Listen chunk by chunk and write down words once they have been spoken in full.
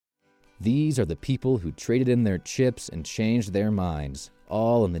These are the people who traded in their chips and changed their minds,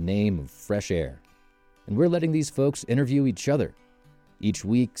 all in the name of fresh air. And we're letting these folks interview each other. Each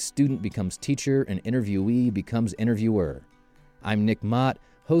week, student becomes teacher and interviewee becomes interviewer. I'm Nick Mott,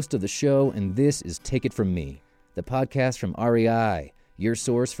 host of the show, and this is Take It From Me, the podcast from REI, your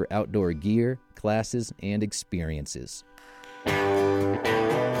source for outdoor gear, classes, and experiences.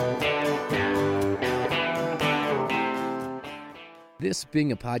 This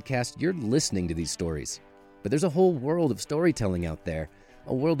being a podcast, you're listening to these stories. But there's a whole world of storytelling out there,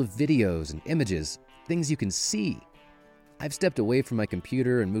 a world of videos and images, things you can see. I've stepped away from my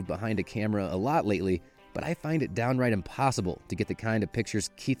computer and moved behind a camera a lot lately, but I find it downright impossible to get the kind of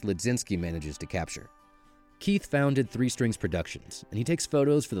pictures Keith Ledzinski manages to capture. Keith founded Three Strings Productions, and he takes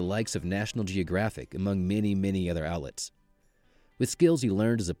photos for the likes of National Geographic, among many, many other outlets. With skills he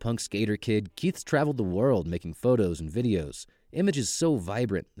learned as a punk skater kid, Keith's traveled the world making photos and videos, images so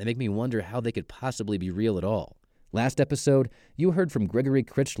vibrant they make me wonder how they could possibly be real at all. Last episode, you heard from Gregory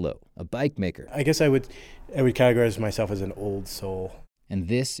Critchlow, a bike maker. I guess I would categorize myself as an old soul. And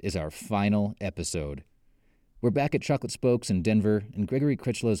this is our final episode. We're back at Chocolate Spokes in Denver, and Gregory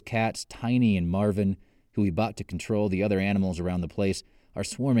Critchlow's cats, Tiny and Marvin, who he bought to control the other animals around the place, are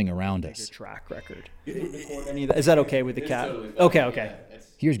swarming around us. Track record. Is that okay with the cat? Totally okay.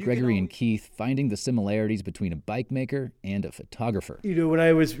 Here's Gregory and Keith finding the similarities between a bike maker and a photographer. You know, when I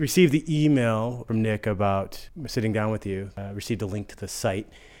received the email from Nick about sitting down with you, I received a link to the site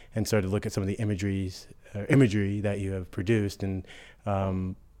and started to look at some of the imagery that you have produced, and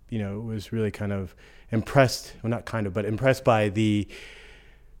was really kind of impressed. Well, not kind of, but impressed by the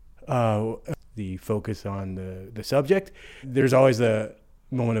focus on the subject. There's always the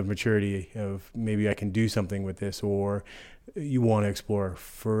moment of maturity of maybe I can do something with this, or you want to explore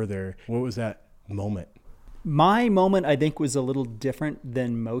further. What was that moment? My moment, I think, was a little different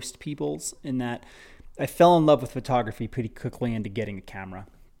than most people's in that I fell in love with photography pretty quickly into getting a camera.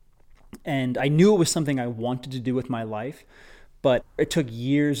 And I knew it was something I wanted to do with my life, but it took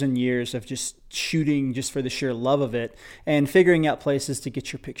years and years of just shooting just for the sheer love of it and figuring out places to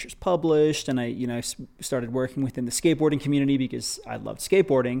get your pictures published. And I started working within the skateboarding community because I loved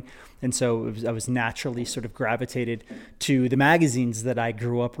skateboarding. And so I was naturally sort of gravitated to the magazines that I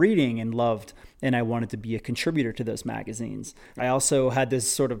grew up reading and loved. And I wanted to be a contributor to those magazines. I also had this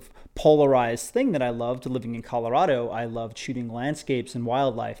sort of polarized thing that I loved living in Colorado. I loved shooting landscapes and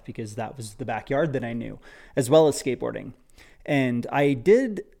wildlife because that was the backyard that I knew, as well as skateboarding. And I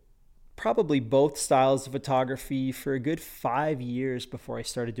did probably both styles of photography for a good 5 years before I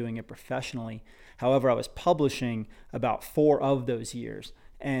started doing it professionally. However, I was publishing about 4 of those years.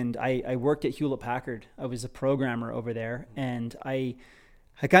 And I worked at Hewlett Packard. I was a programmer over there. And I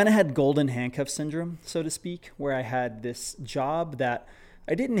kind of had golden handcuff syndrome, so to speak, where I had this job that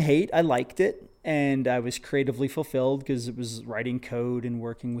I didn't hate. I liked it. And I was creatively fulfilled because it was writing code and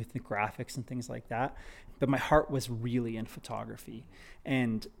working with the graphics and things like that. But my heart was really in photography.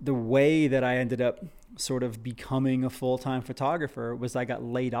 And the way that I ended up sort of becoming a full-time photographer was I got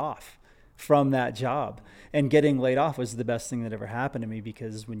laid off from that job. And getting laid off was the best thing that ever happened to me,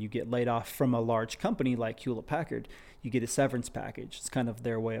 because when you get laid off from a large company like Hewlett Packard, you get a severance package. It's kind of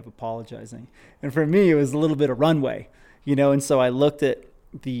their way of apologizing. And for me, it was a little bit of runway, and so I looked at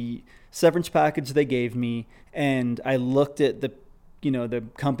the severance package they gave me, and I looked at the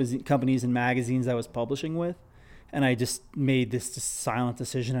companies and magazines I was publishing with, and I just made this just silent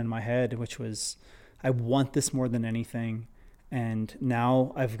decision in my head, which was, I want this more than anything. And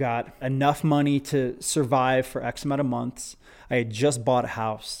now I've got enough money to survive for X amount of months. I had just bought a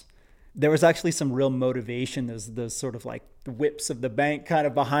house. There was actually some real motivation. Those sort of like the whips of the bank kind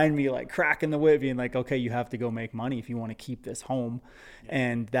of behind me, like cracking the whip, being like, okay, you have to go make money if you want to keep this home.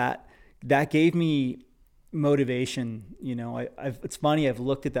 And that gave me motivation. It's funny, I've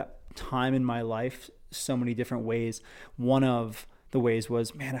looked at that time in my life so many different ways. One of the ways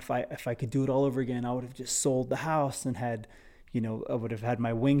was, man, if I could do it all over again, I would have just sold the house and had, I would have had,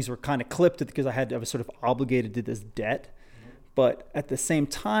 my wings were kind of clipped because I was sort of obligated to this debt. But at the same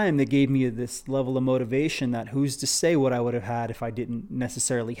time, they gave me this level of motivation that who's to say what I would have had if I didn't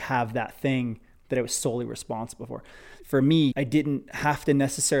necessarily have that thing that I was solely responsible for. For me, I didn't have to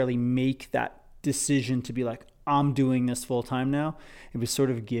necessarily make that decision to be like, I'm doing this full time now. It was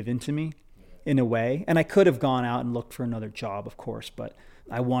sort of given to me in a way. And I could have gone out and looked for another job, of course, but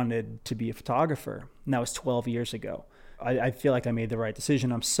I wanted to be a photographer. And that was 12 years ago. I feel like I made the right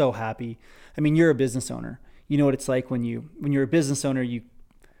decision. I'm so happy. I mean, you're a business owner. You know what it's like when you're a business owner, you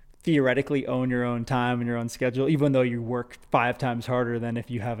theoretically own your own time and your own schedule, even though you work 5 times harder than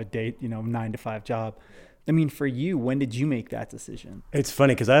if you have a 9 to 5 job. I mean, for you, when did you make that decision? It's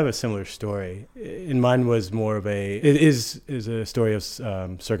funny because I have a similar story. And mine was more of it is a story of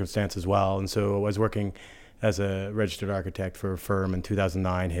circumstance as well. And so I was working as a registered architect for a firm, and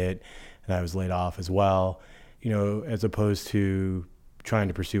 2009 hit, and I was laid off as well, as opposed to trying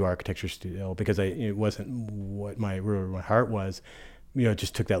to pursue architecture still, because it wasn't what my heart was. It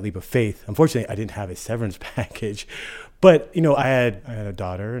just took that leap of faith. Unfortunately, I didn't have a severance package, but I had a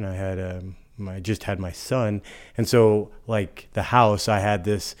daughter, and I just had my son, and so like the house, I had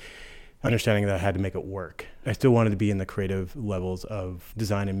this understanding that I had to make it work. I still wanted to be in the creative levels of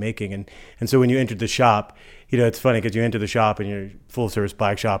design and making, and so when you entered the shop, it's funny because you enter the shop and you're full service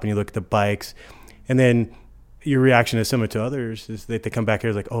bike shop, and you look at the bikes, and then your reaction is similar to others, is that they come back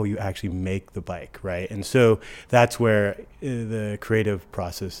here like, oh, you actually make the bike, right? And so that's where the creative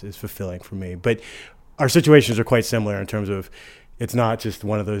process is fulfilling for me. But our situations are quite similar in terms of, it's not just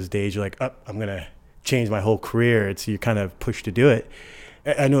one of those days you're like, oh, I'm going to change my whole career. It's you're kind of pushed to do it.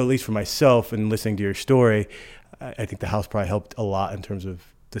 I know, at least for myself, and listening to your story, I think the house probably helped a lot in terms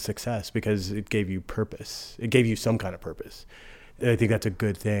of the success, because it gave you purpose. It gave you some kind of purpose. I think that's a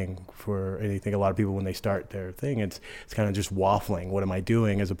good thing for anything. A lot of people, when they start their thing, it's kind of just waffling. What am I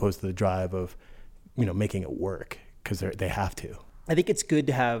doing? As opposed to the drive of, making it work, because they have to. I think it's good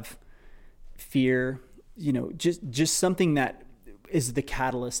to have fear, just something that is the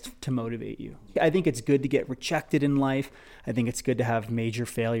catalyst to motivate you. I think it's good to get rejected in life. I think it's good to have major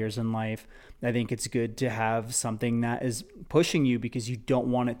failures in life. I think it's good to have something that is pushing you, because you don't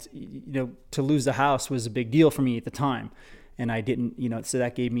want it to lose the house was a big deal for me at the time. And I didn't, so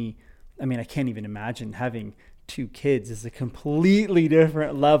that gave me, I can't even imagine having 2 kids is a completely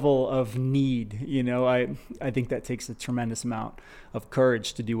different level of need. I think that takes a tremendous amount of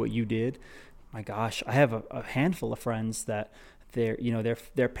courage to do what you did. My gosh, I have a handful of friends that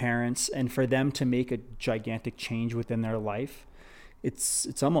they're parents, and for them to make a gigantic change within their life,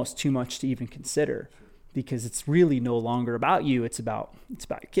 it's almost too much to even consider, because it's really no longer about you. It's about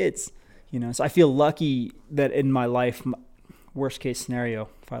your kids, so I feel lucky that in my life, worst case scenario,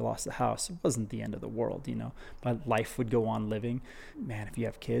 if I lost the house, it wasn't the end of the world. My life would go on living. Man, if you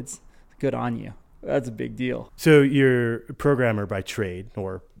have kids, good on you. That's a big deal. So you're a programmer by trade,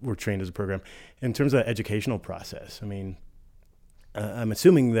 or were trained as a programmer. In terms of the educational process, I'm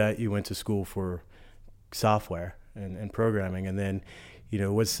assuming that you went to school for software and programming, and then,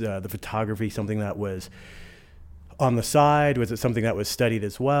 was the photography something that was on the side? Was it something that was studied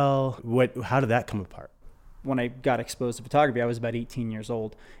as well? How did that come apart? When I got exposed to photography, I was about 18 years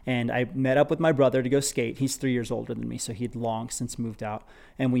old, and I met up with my brother to go skate. He's 3 years older than me, so he'd long since moved out,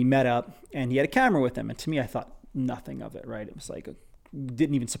 and we met up, and he had a camera with him. And to me, I thought nothing of it, right? It was like,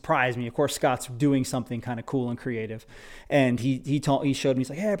 didn't even surprise me. Of course, Scott's doing something kind of cool and creative, and he showed me,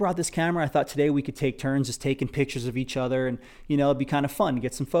 he's like, hey, I brought this camera. I thought today we could take turns just taking pictures of each other, and it'd be kind of fun to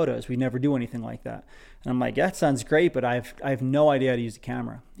get some photos. We never do anything like that. And I'm like, yeah, that sounds great, but I have no idea how to use the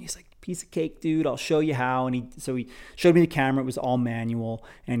camera. He's like, piece of cake, dude, I'll show you how. And he showed me the camera. It was all manual,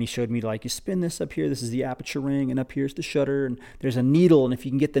 and he showed me, like, you spin this up here, this is the aperture ring, and up here's the shutter, and there's a needle, and if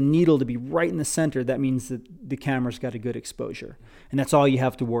you can get the needle to be right in the center, that means that the camera's got a good exposure, and that's all you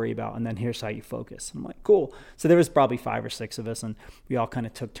have to worry about. And then here's how you focus. And I'm like, cool. So there was probably 5 or 6 of us, and we all kind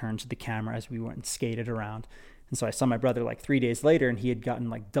of took turns with the camera as we went and skated around. And so I saw my brother like 3 days later, and he had gotten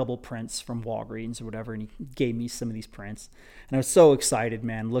like double prints from Walgreens or whatever, and he gave me some of these prints. And I was so excited,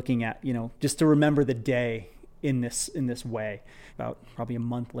 man, looking at, just to remember the day in this way. About probably a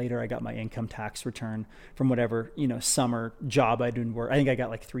month later, I got my income tax return from whatever, summer job I didn't work. I think I got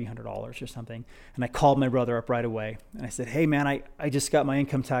like $300 or something. And I called my brother up right away, and I said, hey man, I just got my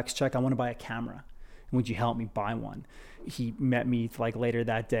income tax check. I want to buy a camera. Would you help me buy one? He met me like later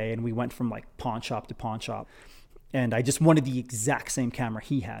that day, and we went from like pawn shop to pawn shop. And I just wanted the exact same camera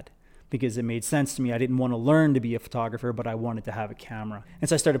he had, because it made sense to me. I didn't want to learn to be a photographer, but I wanted to have a camera. And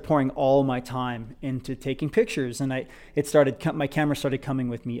so I started pouring all my time into taking pictures, and my camera started coming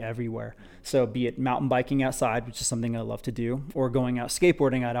with me everywhere. So be it mountain biking outside, which is something I love to do, or going out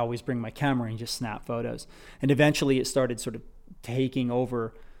skateboarding, I'd always bring my camera and just snap photos. And eventually it started sort of taking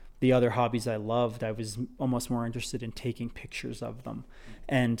over the other hobbies I loved. I was almost more interested in taking pictures of them.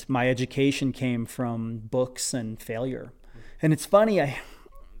 And my education came from books and failure. And it's funny,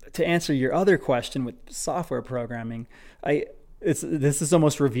 to answer your other question with software programming, this is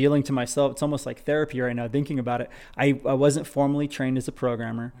almost revealing to myself. It's almost like therapy right now, thinking about it. I wasn't formally trained as a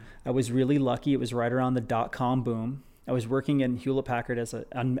programmer. I was really lucky. It was right around the .com boom. I was working in Hewlett-Packard as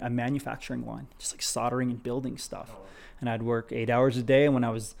a manufacturing line, just like soldering and building stuff. And I'd work 8 hours a day. And when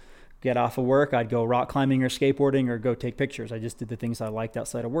I was get off of work, I'd go rock climbing or skateboarding or go take pictures. I just did the things I liked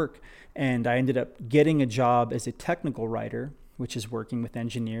outside of work. And I ended up getting a job as a technical writer, which is working with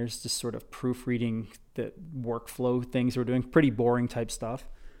engineers, just sort of proofreading the workflow things we're doing, pretty boring type stuff.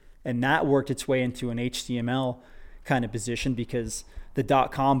 And that worked its way into an HTML kind of position because the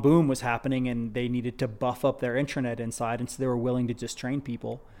 .com boom was happening and they needed to buff up their intranet inside. And so they were willing to just train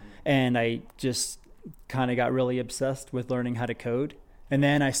people. And I just kind of got really obsessed with learning how to code. And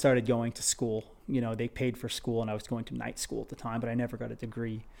then I started going to school. They paid for school and I was going to night school at the time, but I never got a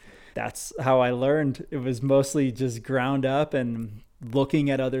degree. That's how I learned. It was mostly just ground up and looking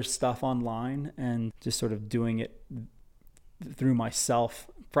at other stuff online and just sort of doing it through myself,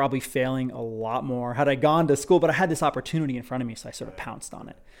 probably failing a lot more had I gone to school, but I had this opportunity in front of me. So I sort of pounced on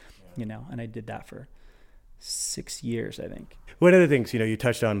it, and I did that for 6 years, I think. One of the things, you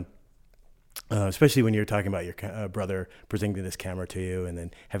touched on, especially when you're talking about your brother presenting this camera to you and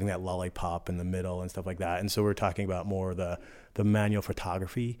then having that lollipop in the middle and stuff like that. And so we're talking about more the manual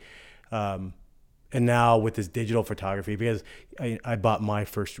photography. And now with this digital photography, because I bought my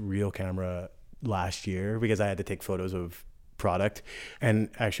first real camera last year because I had to take photos of product. And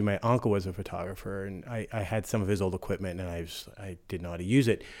actually my uncle was a photographer and I had some of his old equipment and I didn't know how to use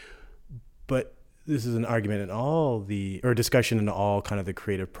it. But this is an argument or discussion in all kind of the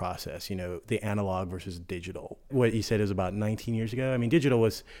creative process, the analog versus digital. What you said is about 19 years ago. I mean, digital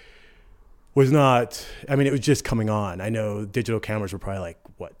was not, it was just coming on. I know digital cameras were probably like,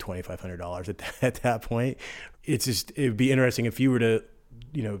 $2,500 at that point. It'd be interesting if you were to,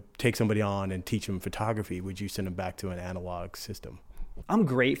 take somebody on and teach them photography, would you send them back to an analog system? I'm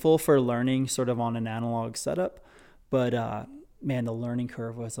grateful for learning sort of on an analog setup, but man, the learning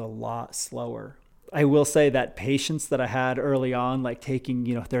curve was a lot slower. I will say that patience that I had early on, like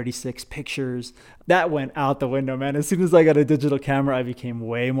taking, 36 pictures, that went out the window, man. As soon as I got a digital camera, I became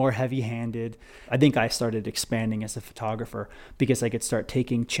way more heavy-handed. I think I started expanding as a photographer because I could start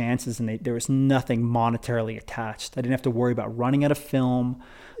taking chances and there was nothing monetarily attached. I didn't have to worry about running out of film.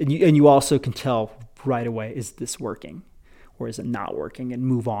 And you also can tell right away, is this working? Or is it not working, and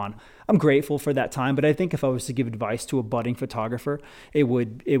move on. I'm grateful for that time, but I think if I was to give advice to a budding photographer, it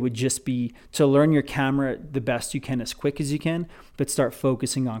would just be to learn your camera the best you can as quick as you can, but start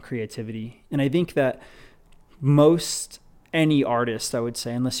focusing on creativity. And I think that any artist, I would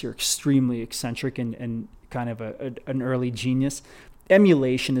say, unless you're extremely eccentric and kind of an early genius,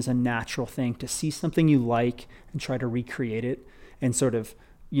 emulation is a natural thing to see something you like and try to recreate it and sort of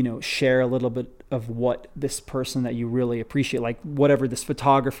share a little bit of what this person that you really appreciate, like whatever this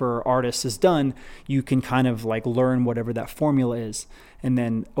photographer or artist has done, you can kind of like learn whatever that formula is. And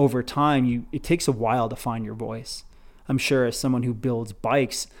then over time, it takes a while to find your voice. I'm sure as someone who builds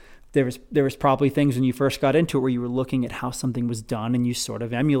bikes, there was probably things when you first got into it where you were looking at how something was done and you sort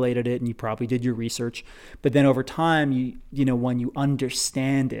of emulated it and you probably did your research. But then over time, when you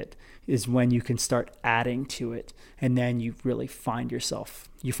understand it is when you can start adding to it. And then you really find your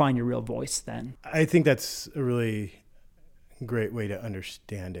real voice then. I think that's a really great way to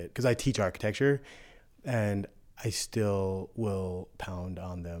understand it because I teach architecture and I still will pound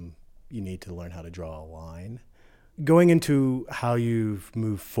on them. You need to learn how to draw a line. Going into how you've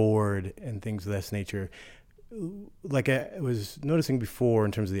moved forward and things of this nature, like I was noticing before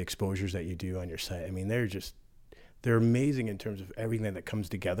in terms of the exposures that you do on your site, they're amazing in terms of everything that comes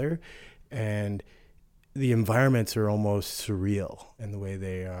together. And the environments are almost surreal in the way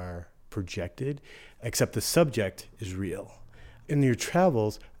they are projected, except the subject is real. In your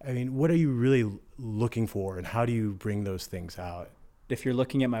travels, what are you really looking for and how do you bring those things out? If you're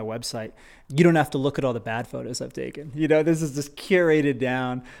looking at my website, you don't have to look at all the bad photos I've taken. This is just curated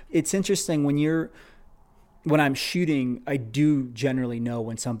down. It's interesting when I'm shooting, I do generally know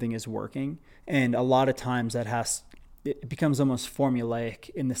when something is working. And a lot of times it becomes almost formulaic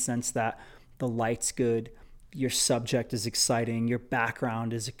in the sense that the light's good, your subject is exciting, your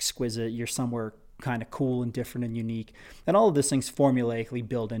background is exquisite, you're somewhere kind of cool and different and unique. And all of those things formulaically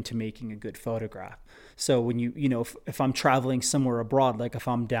build into making a good photograph. So when if I'm traveling somewhere abroad, like if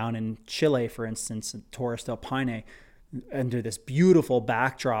I'm down in Chile, for instance, in Torres del Paine, under this beautiful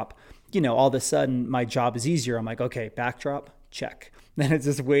backdrop, all of a sudden my job is easier. I'm like, okay, backdrop, check. Then it's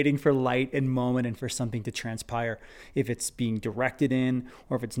just waiting for light and moment and for something to transpire, if it's being directed in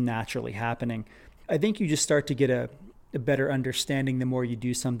or if it's naturally happening. I think you just start to get a better understanding the more you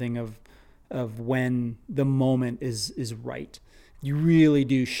do something of when the moment is right. You really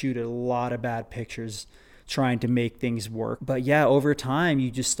do shoot a lot of bad pictures trying to make things work. But yeah, over time,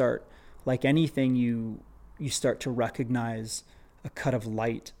 you just start, like anything, you start to recognize a cut of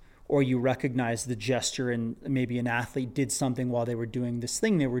light or you recognize the gesture, and maybe an athlete did something while they were doing this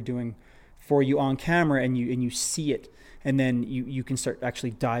thing they were doing for you on camera, and you see it. And then you can start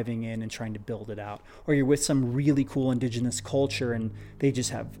actually diving in and trying to build it out. Or you're with some really cool indigenous culture and they just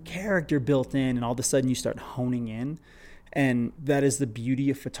have character built in, and all of a sudden you start honing in. And that is the beauty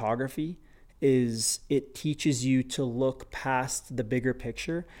of photography, is it teaches you to look past the bigger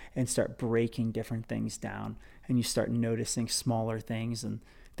picture and start breaking different things down. And you start noticing smaller things, and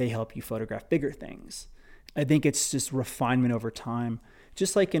they help you photograph bigger things. I think it's just refinement over time.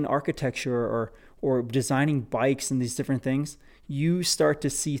 Just like in architecture or designing bikes and these different things, you start to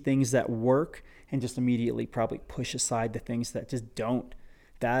see things that work and just immediately probably push aside the things that just don't.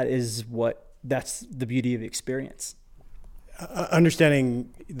 That's the beauty of the experience.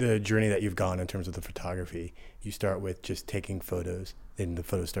 Understanding the journey that you've gone in terms of the photography, you start with just taking photos, then the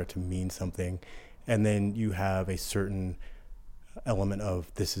photos start to mean something, and then you have a certain element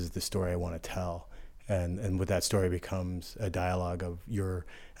of, this is the story I want to tell. And with that story becomes a dialogue of your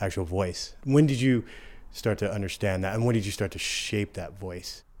actual voice. When did you start to understand that? And when did you start to shape that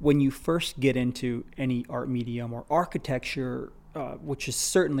voice? When you first get into any art medium or architecture, which is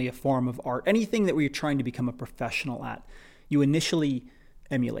certainly a form of art, anything that we're trying to become a professional at, you initially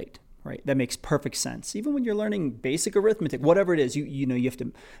emulate, right? That makes perfect sense. Even when you're learning basic arithmetic, whatever it is, you have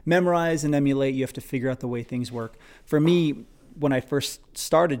to memorize and emulate. You have to figure out the way things work. For me, when I first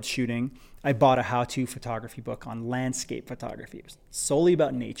started shooting, I bought a how-to photography book on landscape photography. It was solely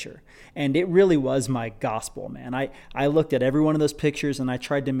about nature. And it really was my gospel, man. I looked at every one of those pictures and I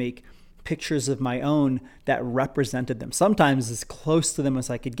tried to make pictures of my own that represented them, sometimes as close to them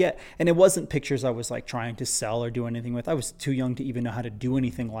as I could get. And it wasn't pictures I was like trying to sell or do anything with. I was too young to even know how to do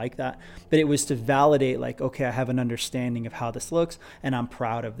anything like that. But it was to validate, like, okay, I have an understanding of how this looks and I'm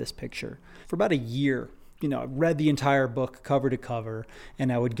proud of this picture. For about a year, I read the entire book cover to cover,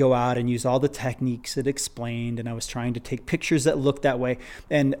 and I would go out and use all the techniques it explained, and I was trying to take pictures that looked that way.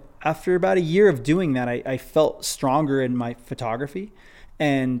 And after about a year of doing that, I felt stronger in my photography,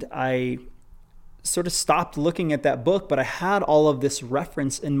 and I sort of stopped looking at that book, but I had all of this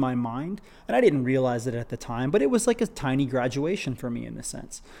reference in my mind, and I didn't realize it at the time, but it was like a tiny graduation for me in a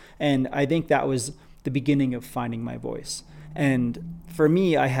sense. And I think that was the beginning of finding my voice. And for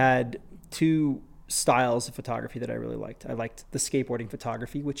me, I had two styles of photography that I really liked. I liked the skateboarding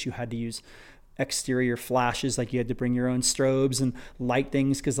photography, which you had to use exterior flashes, like you had to bring your own strobes and light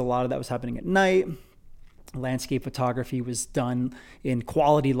things because a lot of that was happening at night. Landscape photography was done in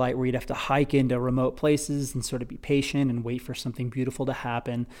quality light, where you'd have to hike into remote places and sort of be patient and wait for something beautiful to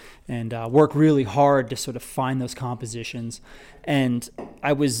happen, and work really hard to sort of find those compositions. And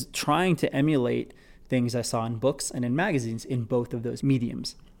I was trying to emulate things I saw in books and in magazines in both of those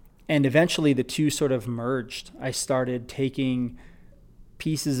mediums. And eventually the two sort of merged. I started taking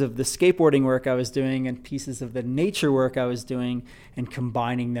pieces of the skateboarding work I was doing and pieces of the nature work I was doing and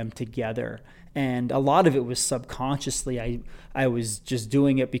combining them together. And a lot of it was subconsciously. I was just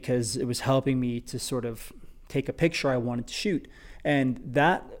doing it because it was helping me to sort of take a picture I wanted to shoot. And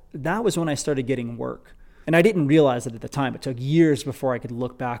that was when I started getting work. And I didn't realize it at the time. It took years before I could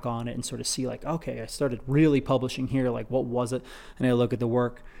look back on it and sort of see, like, okay, I started really publishing here. Like, what was it? And I look at the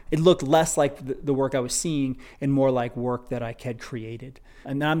work. It looked less like the work I was seeing and more like work that I had created.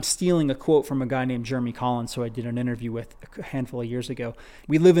 And I'm stealing a quote from a guy named Jeremy Collins, who I did an interview with a handful of years ago.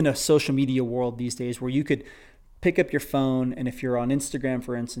 We live in a social media world these days where you could pick up your phone, and if you're on Instagram,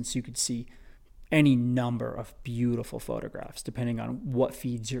 for instance, you could see any number of beautiful photographs depending on what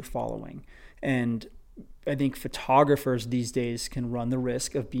feeds you're following. And I think photographers these days can run the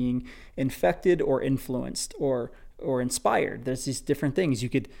risk of being infected or influenced or inspired. There's these different things.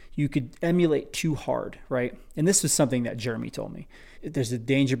 You could emulate too hard, right? And this was something that Jeremy told me. There's a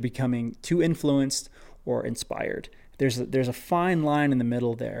danger of becoming too influenced or inspired. There's a fine line in the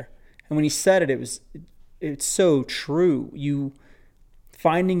middle there. And when he said it, it's so true.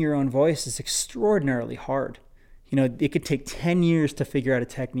 Finding your own voice is extraordinarily hard. It could take 10 years to figure out a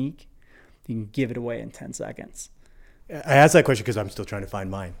technique. You can give it away in 10 seconds. I asked that question because I'm still trying to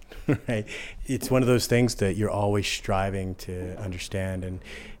find mine, right? It's one of those things that you're always striving to understand. And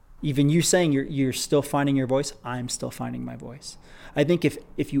even you saying you're still finding your voice, I'm still finding my voice. I think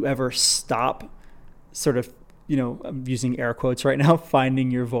if you ever stop sort of, I'm using air quotes right now,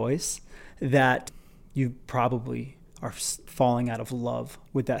 finding your voice, that you probably are falling out of love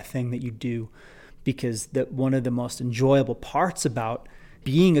with that thing that you do, because that one of the most enjoyable parts about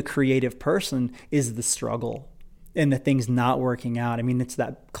being a creative person is the struggle and the things not working out. I mean, it's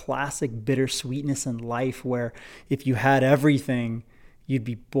that classic bittersweetness in life where if you had everything, you'd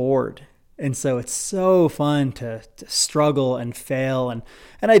be bored. And so it's so fun to struggle and fail. And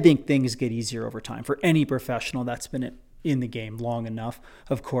I think things get easier over time for any professional that's been in the game long enough.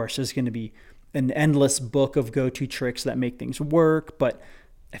 Of course, there's going to be an endless book of go-to tricks that make things work. But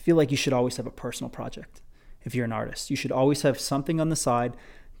I feel like you should always have a personal project. If you're an artist, you should always have something on the side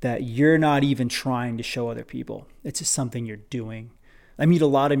that you're not even trying to show other people. It's just something you're doing. I meet a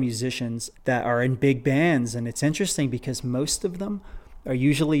lot of musicians that are in big bands, and it's interesting because most of them are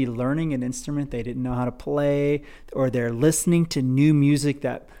usually learning an instrument they didn't know how to play, or they're listening to new music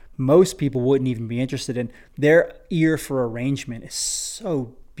that most people wouldn't even be interested in. Their ear for arrangement is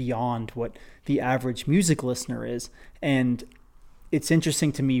so beyond what the average music listener is. And it's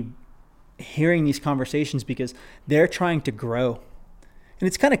interesting to me hearing these conversations because they're trying to grow. And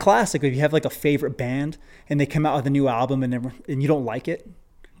it's kind of classic if you have like a favorite band and they come out with a new album and you don't like it.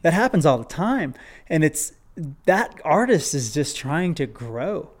 That happens all the time. And it's that artist is just trying to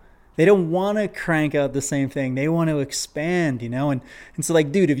grow. They don't want to crank out the same thing. They want to expand, And so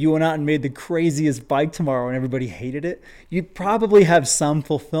like, dude, if you went out and made the craziest bike tomorrow and everybody hated it, you'd probably have some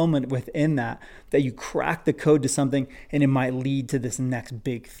fulfillment within that you crack the code to something and it might lead to this next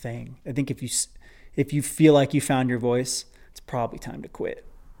big thing. I think if you feel like you found your voice, it's probably time to quit.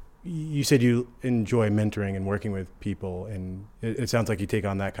 You said you enjoy mentoring and working with people, and it sounds like you take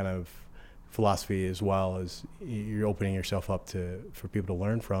on that kind of philosophy as well, as you're opening yourself up for people to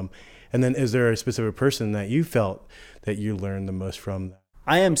learn from. And then is there a specific person that you felt that you learned the most from?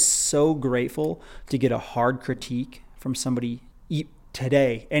 I am so grateful to get a hard critique from somebody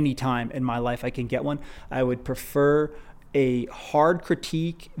today, anytime in my life I can get one. I would prefer a hard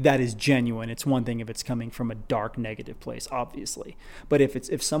critique that is genuine. It's one thing if it's coming from a dark, negative place, obviously. But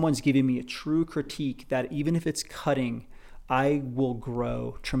if someone's giving me a true critique that even if it's cutting, I will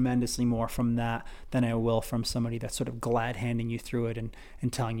grow tremendously more from that than I will from somebody that's sort of glad handing you through it and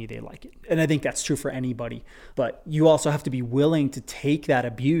telling you they like it. And I think that's true for anybody. But you also have to be willing to take that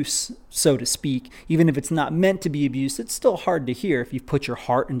abuse, so to speak. Even if it's not meant to be abuse, it's still hard to hear if you've put your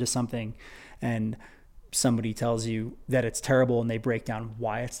heart into something and somebody tells you that it's terrible and they break down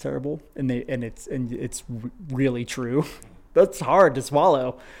why it's terrible and it's really true. That's hard to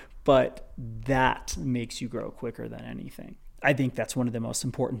swallow, but that makes you grow quicker than anything. I think that's one of the most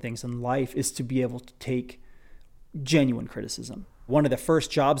important things in life is to be able to take genuine criticism. One of the first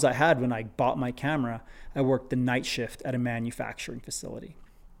jobs I had when I bought my camera, I worked the night shift at a manufacturing facility.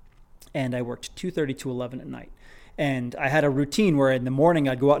 And I worked 2:30 to 11 at night. And I had a routine where in the morning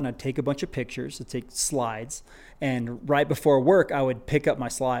I'd go out and I'd take a bunch of pictures, I'd take slides. And right before work, I would pick up my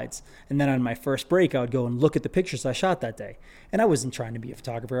slides. And then on my first break, I would go and look at the pictures I shot that day. And I wasn't trying to be a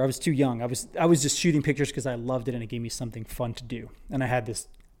photographer. I was too young. I was just shooting pictures because I loved it and it gave me something fun to do. And I had this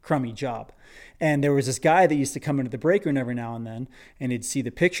crummy job. And there was this guy that used to come into the break room every now and then, and he'd see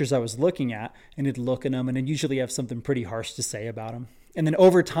the pictures I was looking at, and he'd look at them, and he'd usually have something pretty harsh to say about them. And then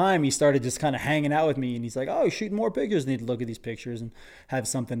over time, he started just kind of hanging out with me, and he's like, oh, shooting more pictures. And he'd look at these pictures and have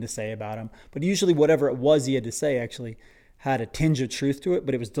something to say about them. But usually whatever it was he had to say actually had a tinge of truth to it,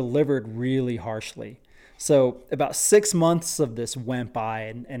 but it was delivered really harshly. So about 6 months of this went by,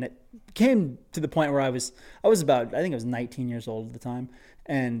 and it came to the point where I was about, I think I was 19 years old at the time.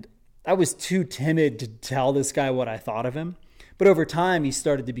 And I was too timid to tell this guy what I thought of him. But over time, he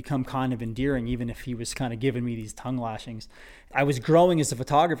started to become kind of endearing, even if he was kind of giving me these tongue lashings. I was growing as a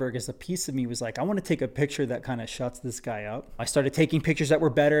photographer because a piece of me was like, I want to take a picture that kind of shuts this guy up. I started taking pictures that were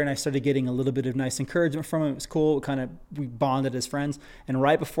better, and I started getting a little bit of nice encouragement from him. It was cool. We bonded as friends. And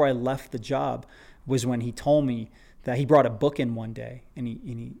right before I left the job was when he told me that he brought a book in one day, and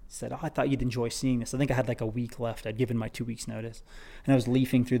he said, oh, I thought you'd enjoy seeing this. I think I had like a week left. I'd given my 2 weeks notice, and I was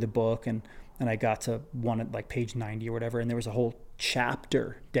leafing through the book, and I got to one at like page 90 or whatever, and there was a whole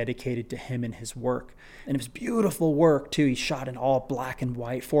chapter dedicated to him and his work. And it was beautiful work too. He shot in all black and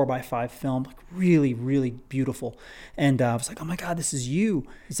white 4x5 film, like really, really beautiful. And I was like, oh my God, this is you.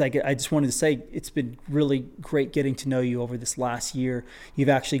 It's like, I just wanted to say, it's been really great getting to know you over this last year. You've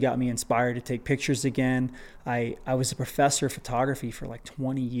actually got me inspired to take pictures again. I was a professor of photography for like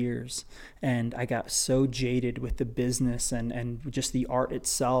 20 years, and I got so jaded with the business and just the art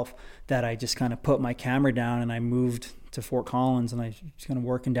itself that I just kind of put my camera down and I moved to Fort Collins, and I was kind of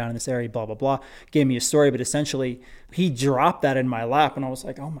working down in this area, blah, blah, blah. Gave me a story, but essentially he dropped that in my lap, and I was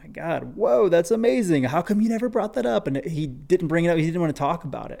like, oh my God, whoa, that's amazing. How come you never brought that up? And he didn't bring it up. He didn't want to talk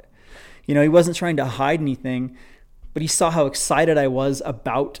about it. He wasn't trying to hide anything, but he saw how excited I was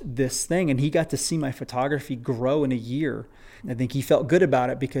about this thing, and he got to see my photography grow in a year. I think he felt good about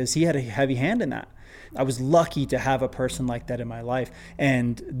it because he had a heavy hand in that. I was lucky to have a person like that in my life.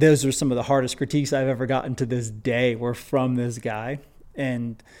 And those are some of the hardest critiques I've ever gotten to this day were from this guy.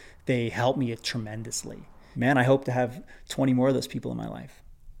 And they help me tremendously. Man, I hope to have 20 more of those people in my life.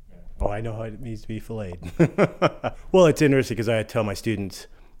 Oh, I know how it needs to be filleted. Well, it's interesting because I tell my students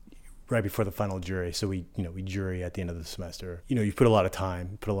right before the final jury. So we jury at the end of the semester. You've put a lot of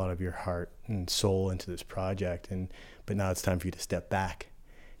time, put a lot of your heart and soul into this project, but now it's time for you to step back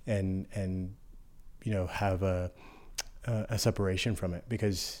and have a separation from it,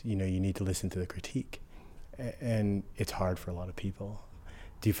 because you need to listen to the critique, and it's hard for a lot of people.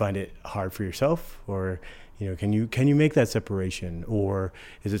 Do you find it hard for yourself, or can you make that separation, or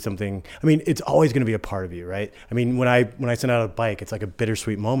is it something? I mean, it's always going to be a part of you, right? I mean, when I send out a bike, it's like a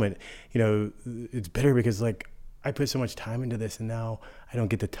bittersweet moment. It's bitter because like I put so much time into this, and now I don't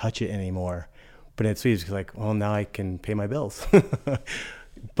get to touch it anymore. But it's sweet because like, well, now I can pay my bills.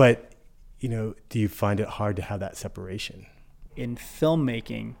 But do you find it hard to have that separation? In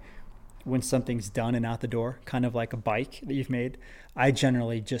filmmaking, when something's done and out the door, kind of like a bike that you've made, I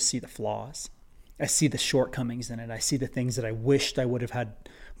generally just see the flaws. I see the shortcomings in it. I see the things that I wished I would have had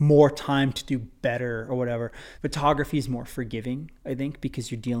more time to do better or whatever. Photography is more forgiving, I think, because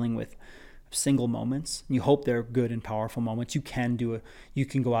you're dealing with single moments. You hope they're good and powerful moments. You can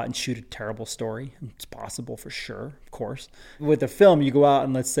go out and shoot a terrible story. It's possible for sure, of course. With a film, you go out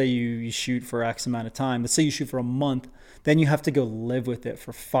and let's say you shoot for X amount of time. Let's say you shoot for a month. Then you have to go live with it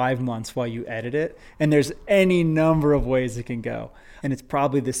for 5 months while you edit it. And there's any number of ways it can go. And it's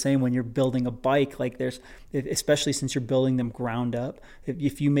probably the same when you're building a bike. Like especially since you're building them ground up,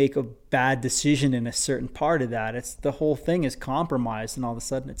 if you make a bad decision in a certain part of that, the whole thing is compromised, and all of a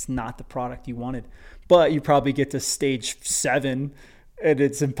sudden it's not the product you wanted. But you probably get to stage 7 and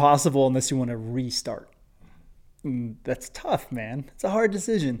it's impossible unless you want to restart. That's tough, man. It's a hard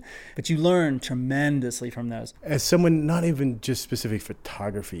decision, but you learn tremendously from those. As someone, not even just specific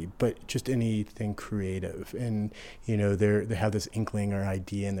photography, but just anything creative, and they have this inkling or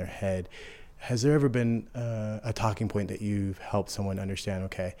idea in their head. Has there ever been a talking point that you've helped someone understand?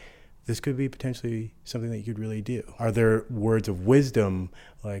 Okay, this could be potentially something that you could really do. Are there words of wisdom?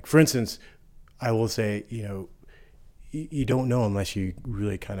 Like, for instance, I will say, you don't know unless you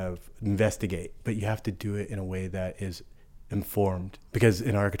really kind of investigate, but you have to do it in a way that is informed. Because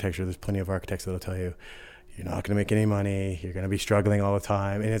in architecture, there's plenty of architects that'll tell you, you're not going to make any money, you're going to be struggling all the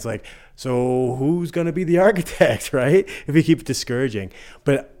time. And it's like, so who's going to be the architect, right? If you keep discouraging.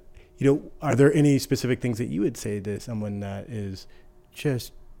 But, are there any specific things that you would say to someone that is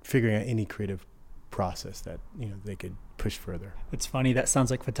just figuring out any creative process that, they could push further? It's funny, that sounds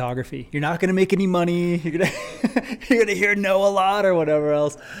like photography. You're not going to make any money. You're going to hear no a lot or whatever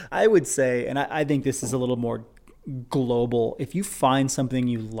else. I would say, and I think this is a little more global, if you find something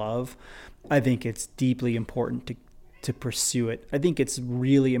you love, I think it's deeply important to pursue it. I think it's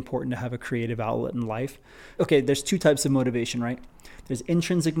really important to have a creative outlet in life. Okay, there's 2 types of motivation, right? There's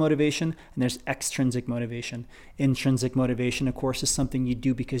intrinsic motivation and there's extrinsic motivation. Intrinsic motivation, of course, is something you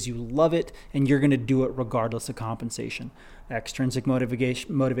do because you love it and you're going to do it regardless of compensation. Extrinsic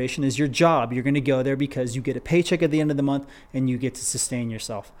motivation is your job. You're going to go there because you get a paycheck at the end of the month and you get to sustain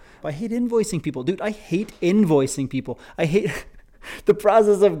yourself. I hate invoicing people. Dude, I hate invoicing people. I hate the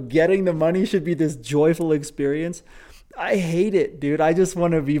process of getting the money should be this joyful experience. I hate it, dude. I just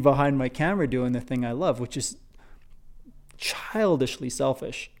want to be behind my camera doing the thing I love, which is childishly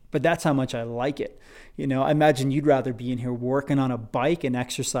selfish, but that's how much I like it. I imagine you'd rather be in here working on a bike and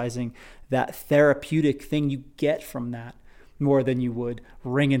exercising that therapeutic thing you get from that more than you would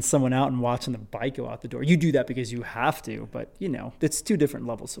ringing someone out and watching the bike go out the door. You do that because you have to, but it's 2 different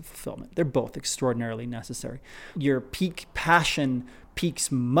levels of fulfillment. They're both extraordinarily necessary. Your peak passion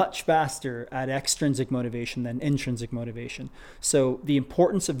peaks much faster at extrinsic motivation than intrinsic motivation. So the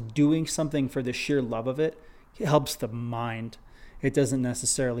importance of doing something for the sheer love of it helps the mind. It doesn't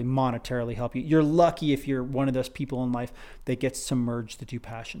necessarily monetarily help you. You're lucky if you're one of those people in life that gets to merge the 2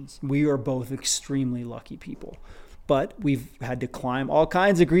 passions. We are both extremely lucky people, but we've had to climb all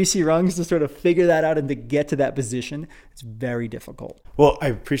kinds of greasy rungs to sort of figure that out and to get to that position. It's very difficult. Well, I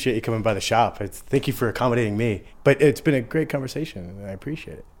appreciate you coming by the shop. Thank you for accommodating me, but it's been a great conversation and I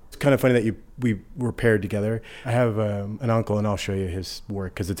appreciate it. It's kind of funny that we were paired together. I have an uncle, and I'll show you his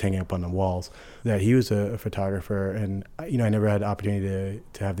work because it's hanging up on the walls, that he was a photographer. And, I never had the opportunity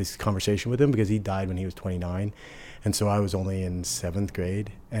to have this conversation with him because he died when he was 29. And so I was only in 7th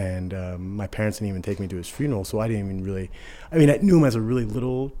grade. And my parents didn't even take me to his funeral. So I didn't even really, I knew him as a really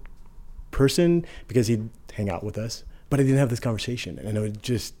little person because he'd hang out with us. But I didn't have this conversation. And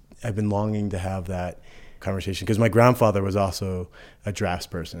I've been longing to have that conversation because my grandfather was also a drafts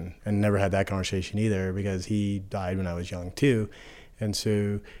person and never had that conversation either because he died when I was young too. And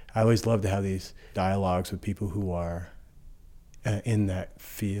so I always love to have these dialogues with people who are in that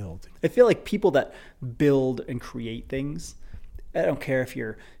field. I feel like people that build and create things, I don't care if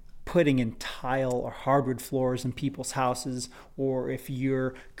you're putting in tile or hardwood floors in people's houses, or if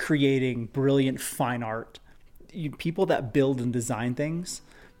you're creating brilliant fine art, people that build and design things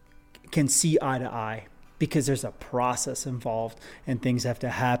can see eye to eye, because there's a process involved and things have to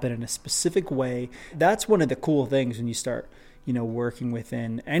happen in a specific way. That's one of the cool things when you start, working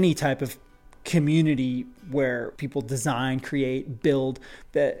within any type of community where people design, create, build,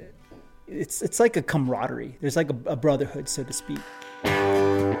 that it's like a camaraderie. There's like a brotherhood, so to speak.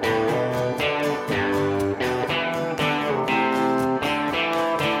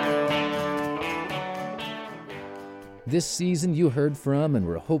 This season you heard from and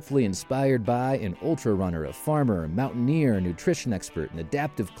were hopefully inspired by an ultra runner, a farmer, a mountaineer, a nutrition expert, an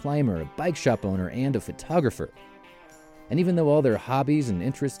adaptive climber, a bike shop owner, and a photographer. And even though all their hobbies and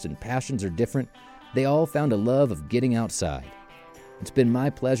interests and passions are different, they all found a love of getting outside. It's been my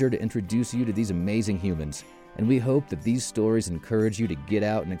pleasure to introduce you to these amazing humans, and we hope that these stories encourage you to get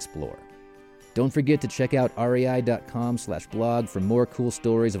out and explore. Don't forget to check out rei.com/blog for more cool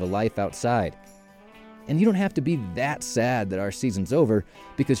stories of a life outside. And you don't have to be that sad that our season's over,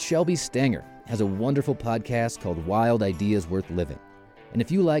 because Shelby Stanger has a wonderful podcast called Wild Ideas Worth Living. And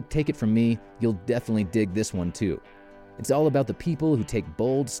if you like Take It From Me, you'll definitely dig this one too. It's all about the people who take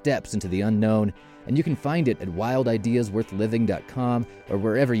bold steps into the unknown, and you can find it at wildideasworthliving.com or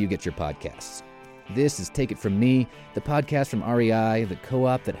wherever you get your podcasts. This is Take It From Me, the podcast from REI, the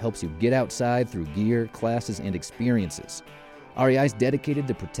co-op that helps you get outside through gear, classes, and experiences. REI is dedicated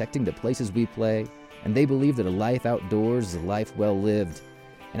to protecting the places we play, and they believe that a life outdoors is a life well lived.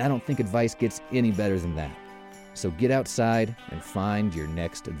 And I don't think advice gets any better than that. So get outside and find your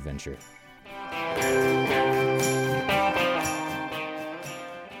next adventure.